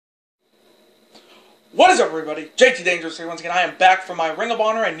What is up, everybody? Dangerous here once again. I am back for my Ring of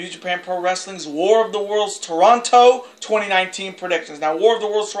Honor and New Japan Pro Wrestling's War of the Worlds Toronto 2019 predictions. Now, War of the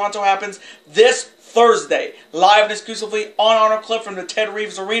Worlds Toronto happens this Thursday, live and exclusively on Honor Club from the Ted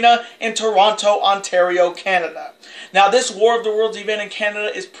Reeves Arena in Toronto, Ontario, Canada. Now, this War of the Worlds event in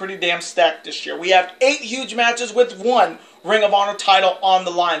Canada is pretty damn stacked this year. We have 8 huge matches with 1 Ring of Honor title on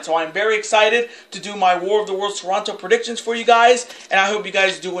the line. So I'm very excited to do my War of the Worlds Toronto predictions for you guys, and I hope you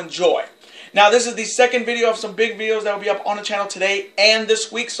guys do enjoy. Now, this is the second video of some big videos that will be up on the channel today and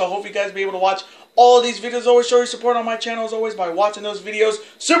this week, so I hope you guys will be able to watch all of these videos. Always show your support on my channel, as always, by watching those videos,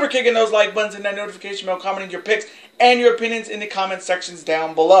 super kicking those like buttons and that notification bell, commenting your picks and your opinions in the comment sections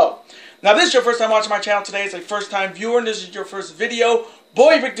down below. Now, this is your first time watching my channel today. It's a first-time viewer, and this is your first video.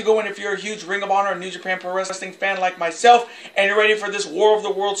 Boy, pick to go in if you're a huge Ring of Honor and New Japan Pro Wrestling fan like myself, and you're ready for this War of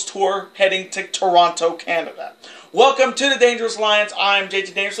the Worlds tour heading to Toronto, Canada. Welcome to the Dangerous Alliance. I'm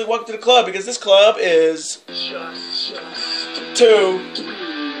JT Dangerously. Welcome to the club, because this club is just two.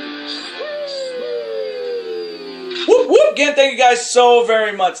 Whoop, whoop. Again, thank you guys so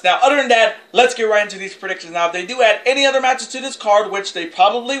very much. Now, other than that, let's get right into these predictions. Now, if they do add any other matches to this card, which they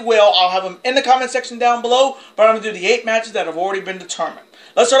probably will, I'll have them in the comment section down below, but I'm going to do the 8 matches that have already been determined.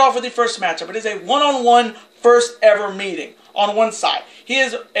 Let's start off with the first matchup. It is a one-on-one first ever meeting. On one side, he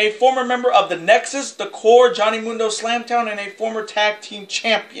is a former member of the Nexus, the Core, Johnny Mundo Slamtown, and a former tag team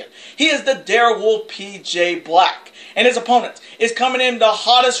champion. He is the Daredevil PJ Black. And his opponent is coming in the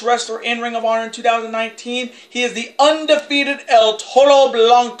hottest wrestler in Ring of Honor in 2019. He is the undefeated El Toro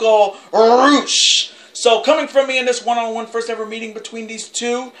Blanco Rush. So coming from me in this one-on-one first ever meeting between these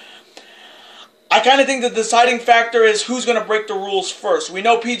two, I kind of think the deciding factor is who's going to break the rules first. We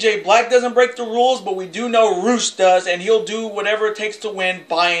know PJ Black doesn't break the rules, but we do know Roos does, and he'll do whatever it takes to win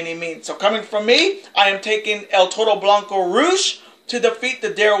by any means. So coming from me, I am taking El Toro Blanco Rush to defeat the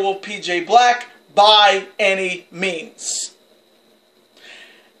Daredevil PJ Black by any means.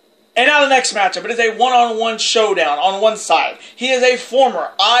 And now the next matchup. It is a one-on-one showdown on one side. He is a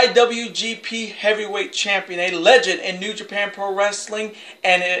former IWGP Heavyweight Champion, a legend in New Japan Pro Wrestling,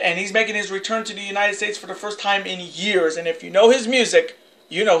 and he's making his return to the United States for the first time in years. And if you know his music,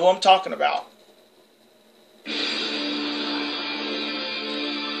 you know who I'm talking about.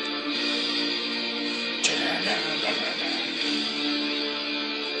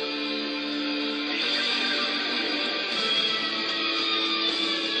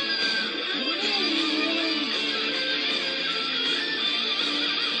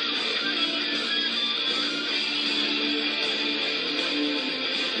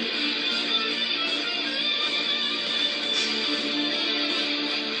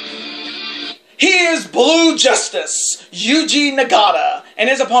 He is Blue Justice, Yuji Nagata, and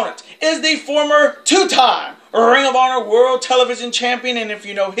his opponent is the former 2-time Ring of Honor World Television Champion, and if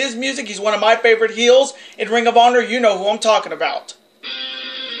you know his music, he's one of my favorite heels in Ring of Honor. You know who I'm talking about.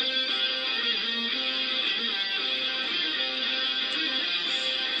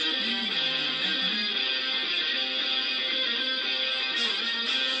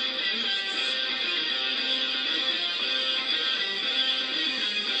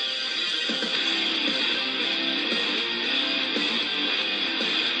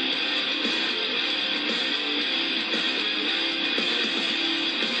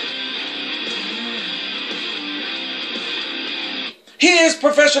 He is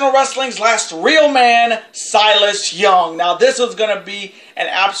professional wrestling's last real man, Silas Young. Now, this was going to be an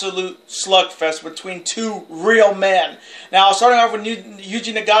absolute slugfest between 2 real men. Now, starting off with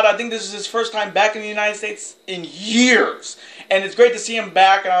Yuji Nagata, I think this is his first time back in the United States in years. And it's great to see him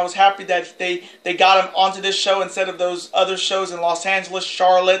back, and I was happy that they got him onto this show instead of those other shows in Los Angeles,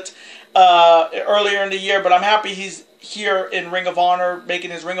 Charlotte, earlier in the year. But I'm happy he's here in Ring of Honor, making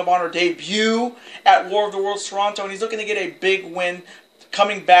his Ring of Honor debut at War of the Worlds Toronto, and he's looking to get a big win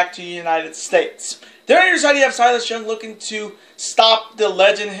coming back to the United States. Then on your side, you have Silas Young looking to stop the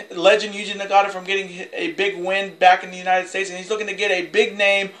legend Yuji Nagata from getting a big win back in the United States, and he's looking to get a big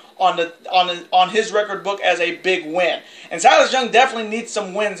name on his record book as a big win. And Silas Young definitely needs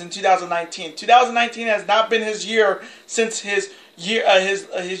some wins in 2019. 2019 has not been his year since his year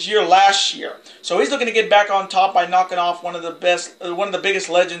last year. So he's looking to get back on top by knocking off one of the biggest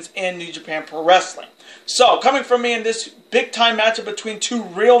legends in New Japan Pro Wrestling. So coming from me in this big time matchup between 2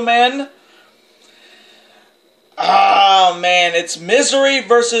 real men, oh man, it's Misery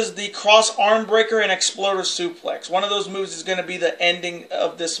versus the Cross Arm Breaker and Exploder Suplex. One of those moves is going to be the ending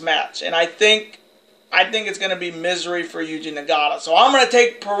of this match, and I think it's going to be Misery for Yuji Nagata. So I'm going to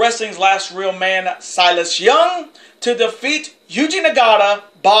take Pro Wrestling's last real man, Silas Young, to defeat Yuji Nagata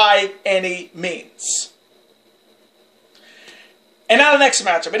by any means. And now the next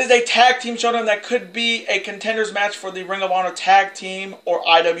matchup. It is a tag team showdown that could be a contenders match for the Ring of Honor Tag Team or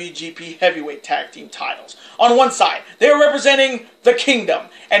IWGP Heavyweight Tag Team titles. On one side, they are representing the Kingdom,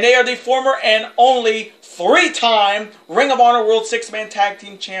 and they are the former and only 3-time Ring of Honor World 6-Man Tag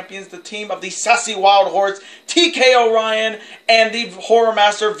Team Champions, the team of the Sassy Wild Horse, Pco-Taven, and the Horror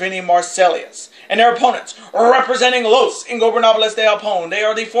Master Vinny Marselius. And their opponents, representing Los Ingobernables de Japón, they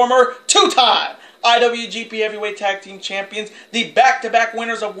are the former 2-time IWGP Heavyweight Tag Team Champions, the back-to-back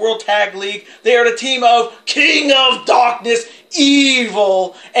winners of World Tag League. They are the team of King of Darkness,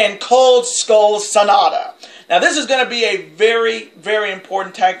 Evil, and Cold Skull Sanada. Now this is going to be a very, very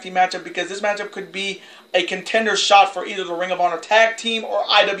important tag team matchup because this matchup could be a contender shot for either the Ring of Honor Tag Team or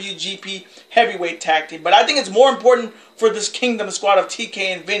IWGP Heavyweight Tag Team. But I think it's more important for this Kingdom squad of TK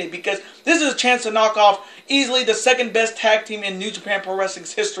and Vinny because this is a chance to knock off easily the second best tag team in New Japan Pro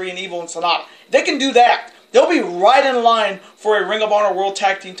Wrestling's history in Evil and Sanada. If they can do that, they'll be right in line for a Ring of Honor World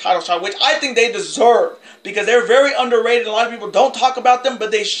Tag Team title shot, which I think they deserve because they're very underrated. A lot of people don't talk about them,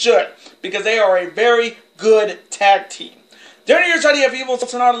 but they should because they are a very good tag team. During the year's idea of Evil and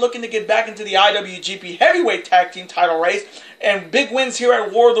Sanada looking to get back into the IWGP Heavyweight Tag Team title race, and big wins here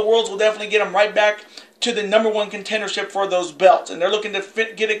at War of the Worlds will definitely get them right back to the #1 contendership for those belts, and they're looking to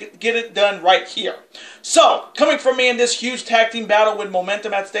get it done right here. So, coming from me in this huge tag team battle with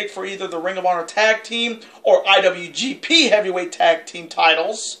momentum at stake for either the Ring of Honor Tag Team or IWGP Heavyweight Tag Team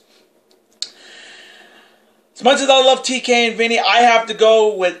titles, as much as I love TK and Vinny, I have to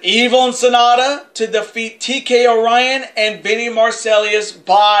go with Evil and Sanada to defeat TK Orion and Vinny Marselius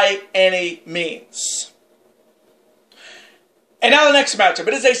by any means. And now the next matchup.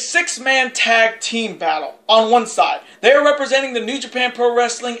 It is a 6-man tag team battle. On one side, they are representing the New Japan Pro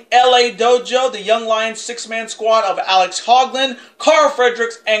Wrestling LA Dojo, the Young Lions 6-man squad of Alex Hoagland, Carl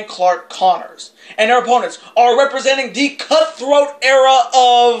Fredericks, and Clark Connors. And their opponents are representing the Cutthroat era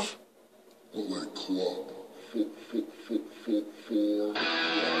of Bullet Club.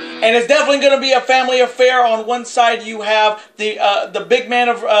 And it's definitely going to be a family affair. On one side, you have the big man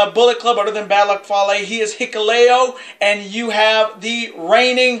of Bullet Club, other than Bad Luck Fale. He is Hikuleo. And you have the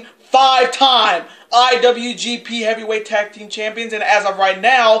reigning 5-time IWGP Heavyweight Tag Team Champions. And as of right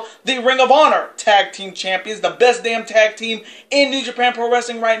now, the Ring of Honor Tag Team Champions. The best damn tag team in New Japan Pro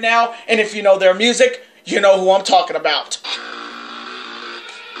Wrestling right now. And if you know their music, you know who I'm talking about.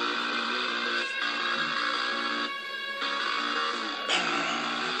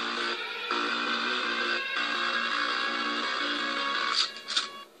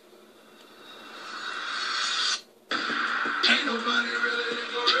 Ain't nobody really than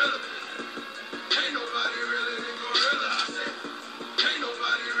Gorilla. Ain't nobody really than Gorilla. I said, ain't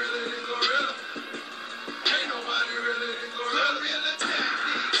nobody really than Gorilla. Ain't nobody really than Gorilla. Real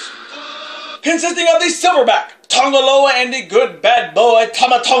tactics. Consisting of the Silverback, Tongaloa, and the good bad boy,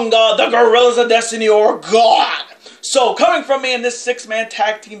 Tamatonga, the Gorillas of Destiny, or God. So, coming from me in this 6-man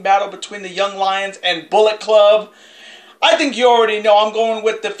tag team battle between the Young Lions and Bullet Club, I think you already know I'm going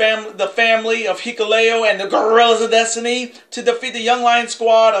with the family of Hikuleo and the Gorillas of Destiny to defeat the Young Lions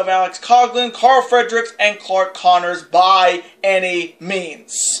squad of Alex Hoagland, Carl Fredericks, and Clark Connors by any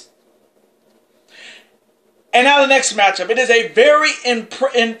means. And now the next matchup. It is a very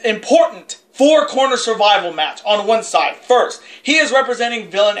important 4-corner survival match on one side. First, he is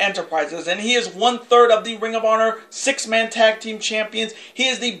representing Villain Enterprises, and he is 1/3 of the Ring of Honor 6-man tag team champions. He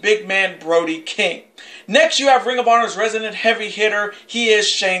is the big man Brody King. Next, you have Ring of Honor's resident heavy hitter. He is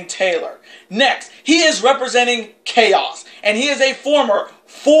Shane Taylor. Next, he is representing Chaos, and he is a former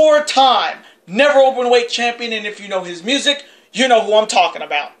 4-time never openweight champion, and if you know his music, you know who I'm talking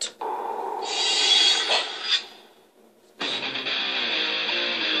about.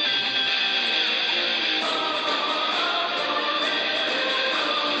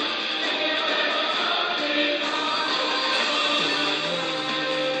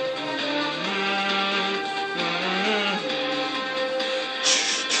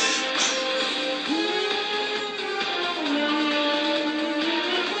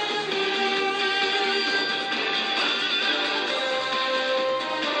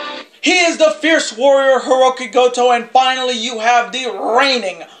 He is the fierce warrior Hiroki Goto, and finally you have the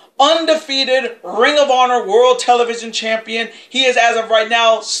reigning, undefeated Ring of Honor World Television Champion. He is, as of right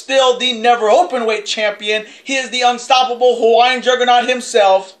now, still the never openweight champion. He is the unstoppable Hawaiian juggernaut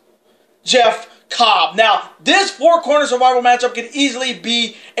himself, Jeff Cobb. Now, this 4-corner survival matchup could easily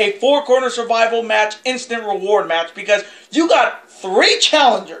be a 4-corner survival match instant reward match because you got 3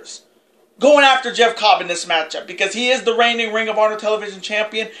 challengers going after Jeff Cobb in this matchup because he is the reigning Ring of Honor Television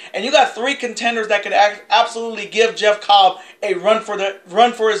Champion, and you got 3 contenders that could absolutely give Jeff Cobb a run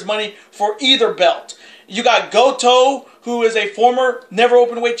for his money for either belt. You got Goto, who is a former never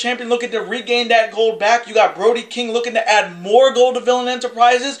openweight champion, looking to regain that gold back. You got Brody King looking to add more gold to Villain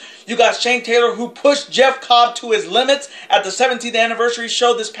Enterprises. You got Shane Taylor, who pushed Jeff Cobb to his limits at the 17th anniversary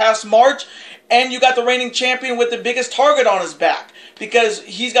show this past March. And you got the reigning champion with the biggest target on his back, because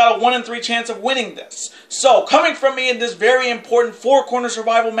he's got a 1 in 3 chance of winning this. So, coming from me in this very important 4-corner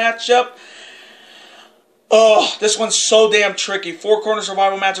survival matchup, oh, this one's so damn tricky. 4-corner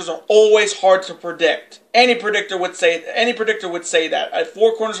survival matches are always hard to predict. Any predictor would say that. A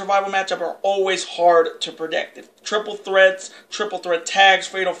 4-corner survival matchup are always hard to predict. Triple threat tags,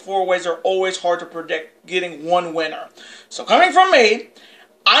 fatal 4-ways are always hard to predict, getting one winner. So coming from me,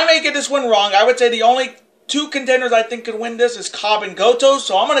 I may get this one wrong. I would say the only 2 contenders I think could win this is Cobb and Goto.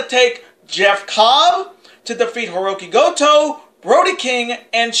 So I'm going to take Jeff Cobb to defeat Hiroki Goto, Brody King,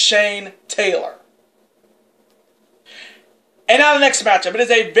 and Shane Taylor. And now the next matchup. It is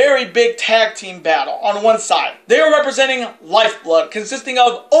a very big tag team battle. On one side, they are representing Lifeblood, consisting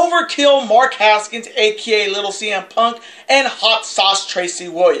of Overkill Mark Haskins, aka Little CM Punk, and Hot Sauce Tracy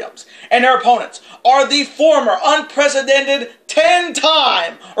Williams. And their opponents are the former unprecedented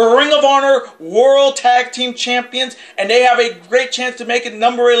 10-time Ring of Honor World Tag Team Champions, and they have a great chance to make it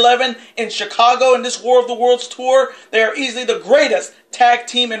number 11 in Chicago in this War of the Worlds tour. They are easily the greatest tag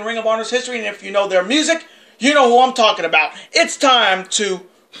team in Ring of Honor's history, and if you know their music, you know who I'm talking about. It's time to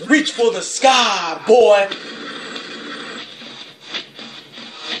reach for the sky, boy.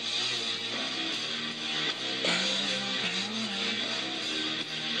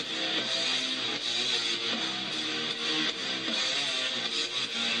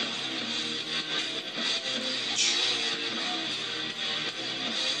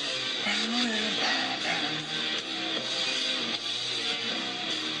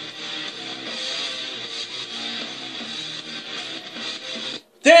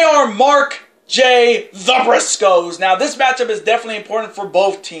 They are Mark J. the Briscoes. Now, this matchup is definitely important for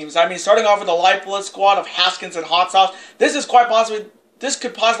both teams. I mean, starting off with the Lifeblood squad of Haskins and Hot Sauce, this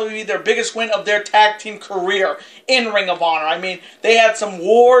could possibly be their biggest win of their tag team career in Ring of Honor. I mean, they had some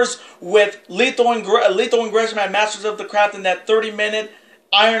wars with Lethal and Gresham and Masters of the Craft in that 30-minute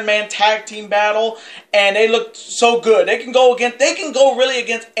Iron Man tag team battle, and they looked so good. They can go really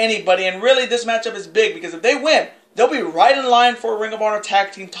against anybody, and really this matchup is big because if they win, they'll be right in line for a Ring of Honor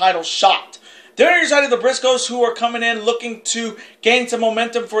tag team title shot. They're on your side of the Briscoes, who are coming in looking to gain some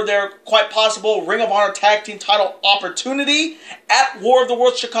momentum for their quite possible Ring of Honor tag team title opportunity at War of the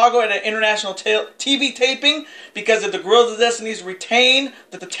Worlds Chicago at an international TV taping, because if the Guerrillas of Destinies retain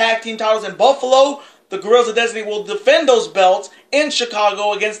the tag team titles in Buffalo, the Guerrillas of Destiny will defend those belts in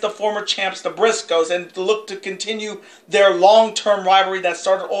Chicago against the former champs, the Briscoes, and look to continue their long-term rivalry that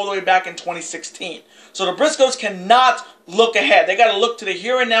started all the way back in 2016. So the Briscoes cannot look ahead. They got to look to the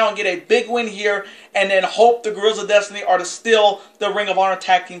here and now and get a big win here, and then hope the Guerrillas of Destiny are still the Ring of Honor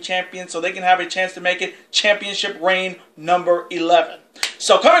Tag Team Champions so they can have a chance to make it championship reign number 11.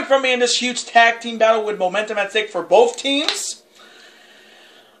 So coming from me in this huge tag team battle with momentum at stake for both teams,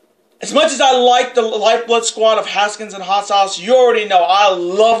 as much as I like the Lifeblood squad of Haskins and Hot Sauce, you already know I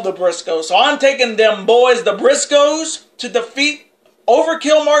love the Briscoes. So I'm taking them boys, the Briscoes, to defeat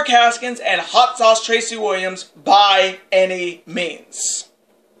Overkill Mark Haskins and Hot Sauce Tracy Williams by any means.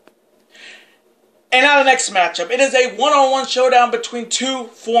 And now the next matchup. It is a one-on-one showdown between 2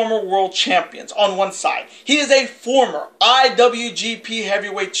 former world champions on one side. He is a former IWGP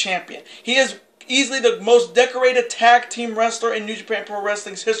Heavyweight Champion. He is easily the most decorated tag team wrestler in New Japan Pro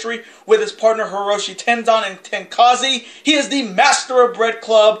Wrestling's history with his partner Hiroshi Tenzan and Tenkazi. He is the Master of Bread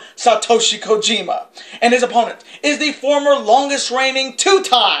Club, Satoshi Kojima. And his opponent is the former longest reigning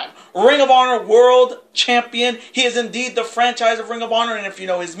 2-time Ring of Honor World Champion. He is indeed the franchise of Ring of Honor, and if you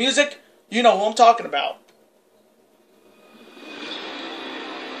know his music, you know who I'm talking about.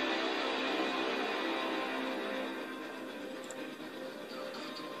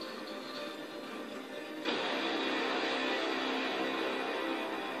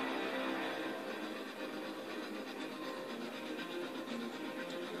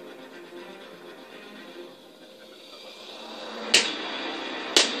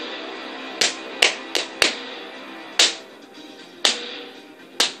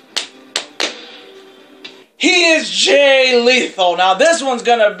 He is Jay Lethal. Now, this one's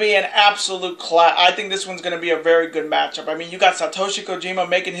going to be an absolute class. I think this one's going to be a very good matchup. I mean, you got Satoshi Kojima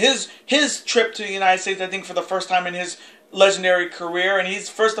making his trip to the United States, I think, for the first time in his legendary career. And his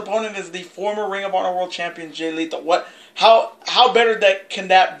first opponent is the former Ring of Honor World Champion, Jay Lethal. how better can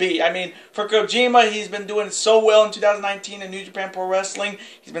that be? I mean, for Kojima, he's been doing so well in 2019 in New Japan Pro Wrestling.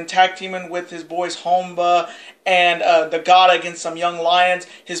 He's been tag teaming with his boys Honba and the God against some young lions.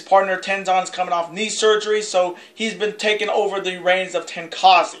 His partner Tenzan's coming off knee surgery, so he's been taking over the reins of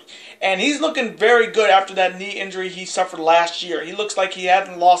Tenkazi. And he's looking very good after that knee injury he suffered last year. He looks like he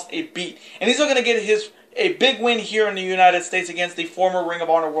hasn't lost a beat. And he's looking to get a big win here in the United States against the former Ring of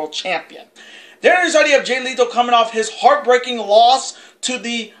Honor World Champion. Then there's the idea of Jay Lethal coming off his heartbreaking loss to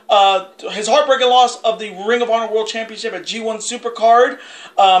the of the Ring of Honor World Championship at G1 Supercard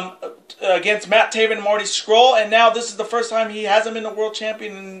against Matt Taven and Marty Scurll, and now this is the first time he hasn't been the world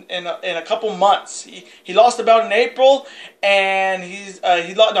champion in a couple months. He lost the belt in April, and he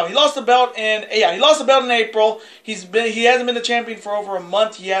lost the belt in April. He hasn't been the champion for over a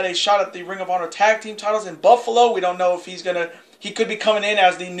month. He had a shot at the Ring of Honor tag team titles in Buffalo. We don't know if he could be coming in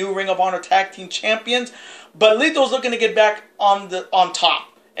as the new Ring of Honor tag team champions, but Lethal's looking to get back on top.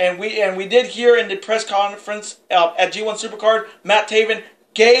 And we did hear in the press conference at G1 Supercard, Matt Taven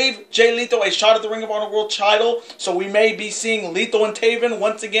gave Jay Lethal a shot at the Ring of Honor World title, so we may be seeing Lethal and Taven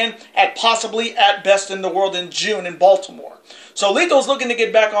once again possibly at Best in the World in June in Baltimore. So Lethal's looking to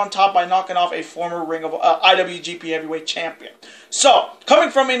get back on top by knocking off a former IWGP Heavyweight Champion. So,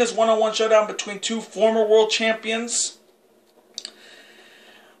 coming from in this one-on-one showdown between two former world champions.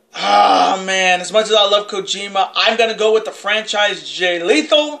 Ah, man, as much as I love Kojima, I'm going to go with the franchise Jay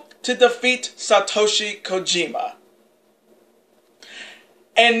Lethal to defeat Satoshi Kojima.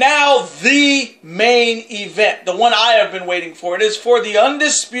 And now the main event, the one I have been waiting for. It is for the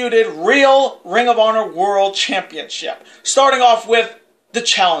undisputed real Ring of Honor World Championship. Starting off with the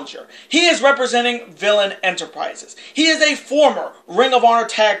challenger. He is representing Villain Enterprises. He is a former Ring of Honor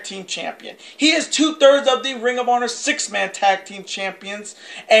Tag Team Champion. He is 2/3 of the Ring of Honor 6-man Tag Team Champions,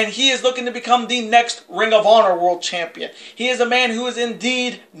 and he is looking to become the next Ring of Honor World Champion. He is a man who is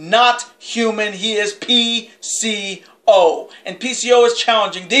indeed not human. He is PCO, and PCO is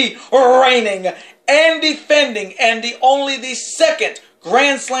challenging the reigning and defending and the second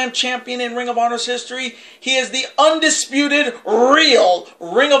Grand Slam champion in Ring of Honor's history. He is the undisputed, real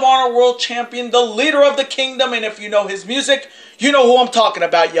Ring of Honor World Champion, the leader of the kingdom, and if you know his music, you know who I'm talking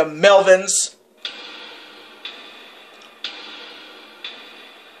about, you Melvins.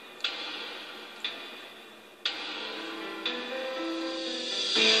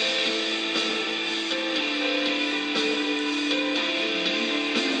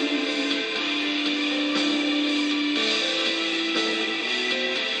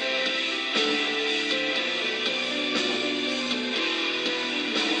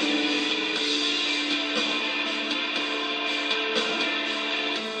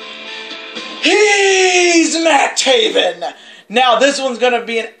 He's Matt Taven. Now, this one's going to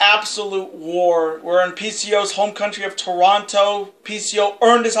be an absolute war. We're in PCO's home country of Toronto. PCO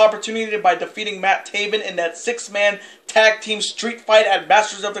earned this opportunity by defeating Matt Taven in that 6-man tag team street fight at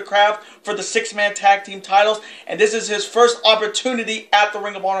Masters of the Craft for the 6-man tag team titles. And this is his first opportunity at the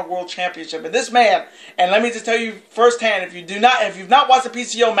Ring of Honor World Championship. And this man, and let me just tell you firsthand, if you've not watched the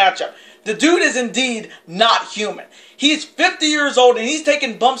PCO matchup, the dude is indeed not human. He's 50 years old and he's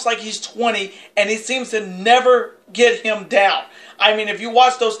taking bumps like he's 20, and he seems to never get him down. I mean, if you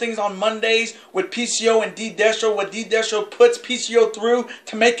watch those things on Mondays with PCO and D. Destro, what D. Destro puts PCO through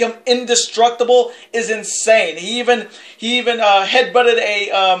to make him indestructible is insane. He even headbutted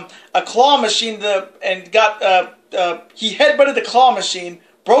a claw machine he headbutted the claw machine,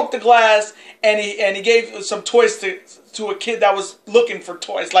 broke the glass, and he gave some toys to a kid that was looking for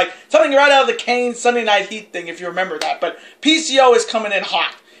toys. Like something right out of the Kane Sunday Night Heat thing, if you remember that. But PCO is coming in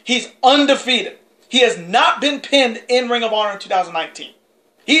hot. He's undefeated. He has not been pinned in Ring of Honor in 2019.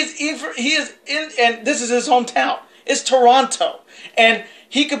 He is in, and this is his hometown. It's Toronto, and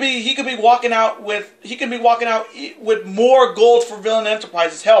he could be walking out with more gold for Villain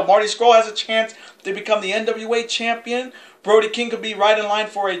Enterprises. Hell, Marty Scurll has a chance to become the NWA champion. Brody King could be right in line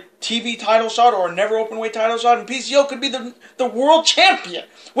for a TV title shot or a never openweight title shot, and PCO could be the world champion,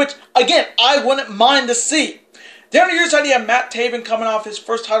 which again I wouldn't mind to see. Down to your side, you have Matt Taven coming off his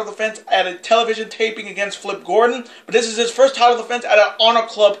first title defense at a television taping against Flip Gordon. But this is his first title defense at an Honor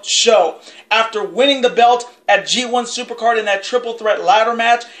Club show after winning the belt at G1 Supercard in that triple threat ladder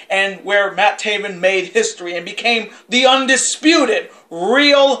match, and where Matt Taven made history and became the undisputed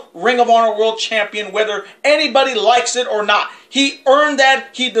real Ring of Honor World Champion, whether anybody likes it or not. He earned that.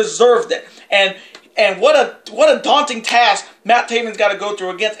 He deserved it. And what a daunting task Matt Taven's got to go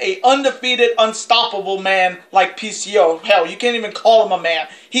through against a undefeated, unstoppable man like PCO. Hell, you can't even call him a man.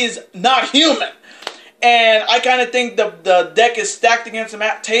 He is not human. And I kind of think the deck is stacked against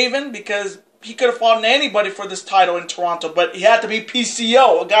Matt Taven because he could have fought anybody for this title in Toronto, but he had to be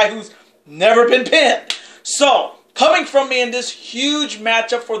PCO, a guy who's never been pinned. So, coming from me in this huge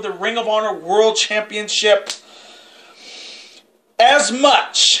matchup for the Ring of Honor World Championship, as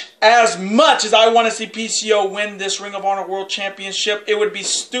much as I want to see PCO win this Ring of Honor World Championship, it would be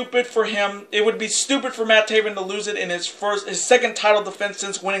stupid for him. It would be stupid for Matt Taven to lose it in his second title defense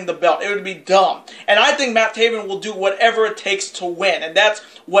since winning the belt. It would be dumb. And I think Matt Taven will do whatever it takes to win. And that's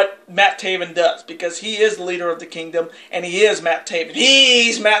what Matt Taven does, because he is the leader of the kingdom, and he is Matt Taven.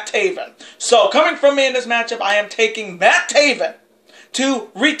 He's Matt Taven. So, coming from me in this matchup, I am taking Matt Taven to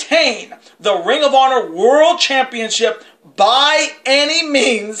retain the Ring of Honor World Championship by any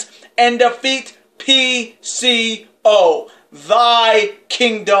means and defeat PCO. Thy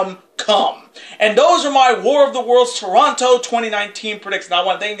kingdom come. And those are my War of the Worlds Toronto 2019 predictions. I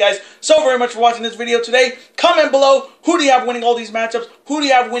want to thank you guys so very much for watching this video today. Comment below, who do you have winning all these matchups? Who do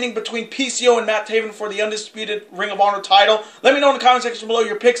you have winning between PCO and Matt Taven for the undisputed Ring of Honor title? Let me know in the comment section below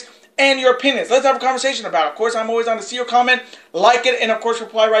your picks and your opinions. Let's have a conversation about it. Of course, I'm always on to see your comment, like it, and of course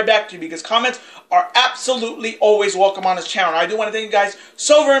reply right back to you, because comments are absolutely always welcome on this channel. I do want to thank you guys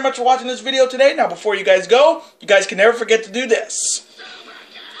so very much for watching this video today. Now, before you guys go, you guys can never forget to do this.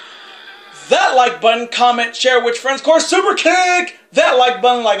 That like button, comment, share with friends. Of course, super kick that like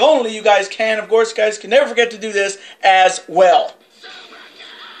button like only you guys can. Of course, you guys can never forget to do this as well.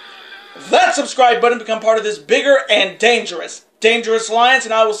 That subscribe button, become part of this bigger and dangerous alliance,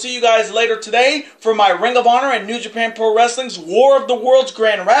 and I will see you guys later today for my Ring of Honor and New Japan Pro Wrestling's War of the Worlds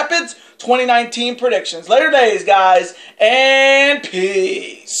Grand Rapids 2019 predictions. Later days, guys, and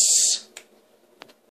peace.